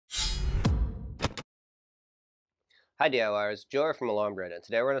Hi DIYers, Joe here from Alarm Grid, and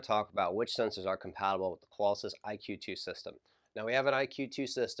today we're going to talk about which sensors are compatible with the Qolsys IQ system. Now we have an IQ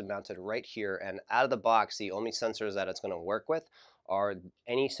system mounted right here, and out of the box the only sensors that it's going to work with are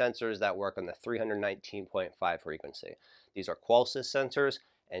any sensors that work on the 319.5 frequency. These are Qolsys sensors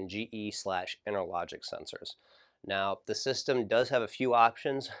and GE/Interlogix sensors. Now the system does have a few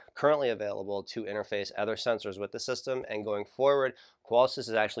options currently available to interface other sensors with the system, and going forward Qolsys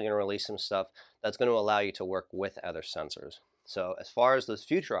is actually going to release some stuff that's going to allow you to work with other sensors. So as far as those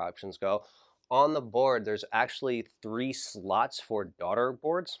future options go, on the board there's actually 3 slots for daughter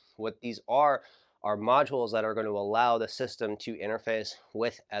boards. What these are modules that are going to allow the system to interface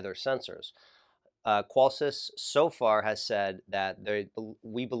with other sensors. Qolsys so far has said that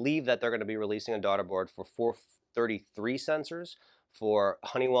we believe that they're going to be releasing a daughter board for 433 sensors, for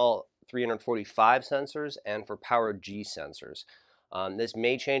Honeywell 345 sensors, and for Power G sensors. This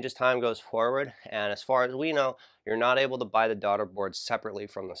may change as time goes forward, and as far as we know, you're not able to buy the daughter boards separately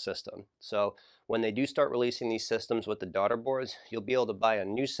from the system. So when they do start releasing these systems with the daughter boards, you'll be able to buy a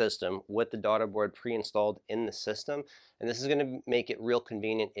new system with the daughter board pre-installed in the system, and this is going to make it real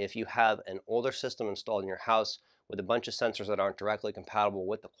convenient if you have an older system installed in your house with a bunch of sensors that aren't directly compatible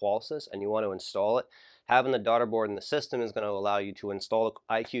with the Qolsys and you want to install it. Having the daughter board in the system is going to allow you to install the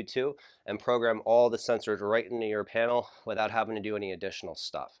IQ and program all the sensors right into your panel without having to do any additional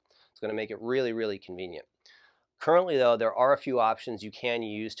stuff. It's going to make it really, really convenient. Currently though, there are a few options you can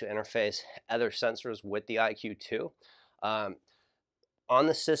use to interface other sensors with the IQ. On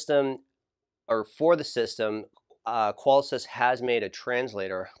the system, or for the system, Qolsys has made a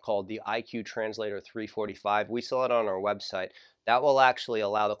translator called the IQ Translator 345. We sell it on our website. That will actually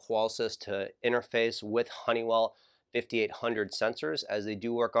allow the Qolsys to interface with Honeywell 5800 sensors, as they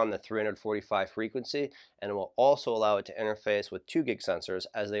do work on the 345 frequency, and it will also allow it to interface with 2 gig sensors,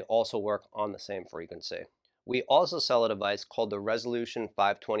 as they also work on the same frequency. We also sell a device called the Resolution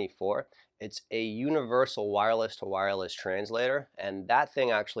 524. It's a universal wireless to wireless translator, and that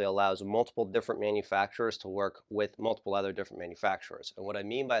thing actually allows multiple different manufacturers to work with multiple other different manufacturers. And what I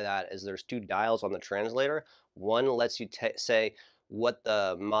mean by that is there's 2 dials on the translator. One lets you say what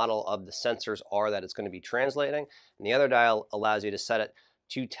the model of the sensors are that it's going to be translating, and the other dial allows you to set it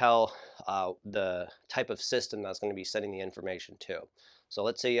to tell the type of system that's going to be sending the information to. So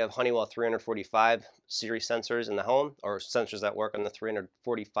let's say you have Honeywell 345 series sensors in the home, or sensors that work on the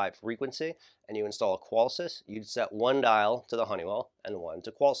 345 frequency, and you install a Qolsys. You'd set one dial to the Honeywell and one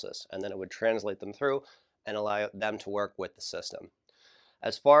to Qolsys, and then it would translate them through and allow them to work with the system.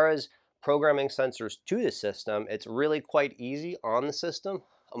 As far as programming sensors to the system, it's really quite easy on the system.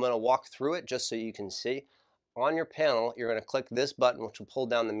 I'm going to walk through it just so you can see. On your panel, you're going to click this button, which will pull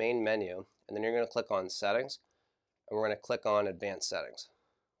down the main menu, and then you're going to click on Settings, and we're going to click on Advanced Settings.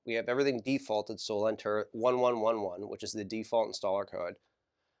 We have everything defaulted, so we'll enter 1111, which is the default installer code,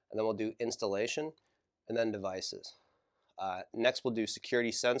 and then we'll do Installation, and then Devices. Next we'll do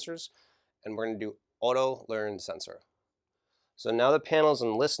Security Sensors, and we're going to do Auto Learn Sensor. So now the panel's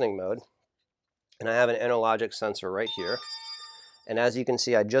in listening mode, and I have an Interlogix sensor right here. And as you can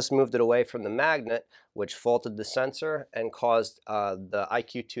see, I just moved it away from the magnet, which faulted the sensor and caused the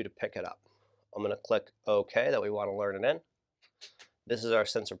IQ to pick it up. I'm going to click OK that we want to learn it in. This is our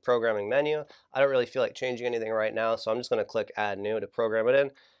sensor programming menu. I don't really feel like changing anything right now, so I'm just going to click Add New to program it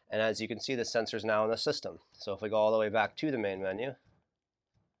in. And as you can see, the sensor's now in the system. So if we go all the way back to the main menu,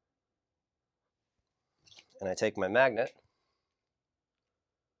 and I take my magnet,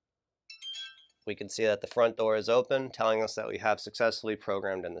 we can see that the front door is open, telling us that we have successfully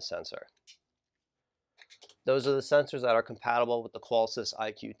programmed in the sensor. Those are the sensors that are compatible with the Qolsys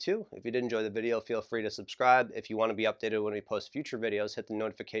IQ. If you did enjoy the video, feel free to subscribe. If you want to be updated when we post future videos, hit the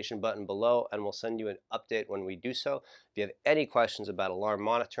notification button below and we'll send you an update when we do so. If you have any questions about alarm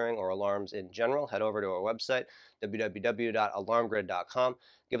monitoring or alarms in general, head over to our website, www.alarmgrid.com.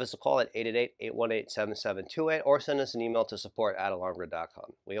 Give us a call at 888-818-7728 or send us an email to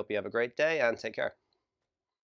support@alarmgrid.com. We hope you have a great day and take care.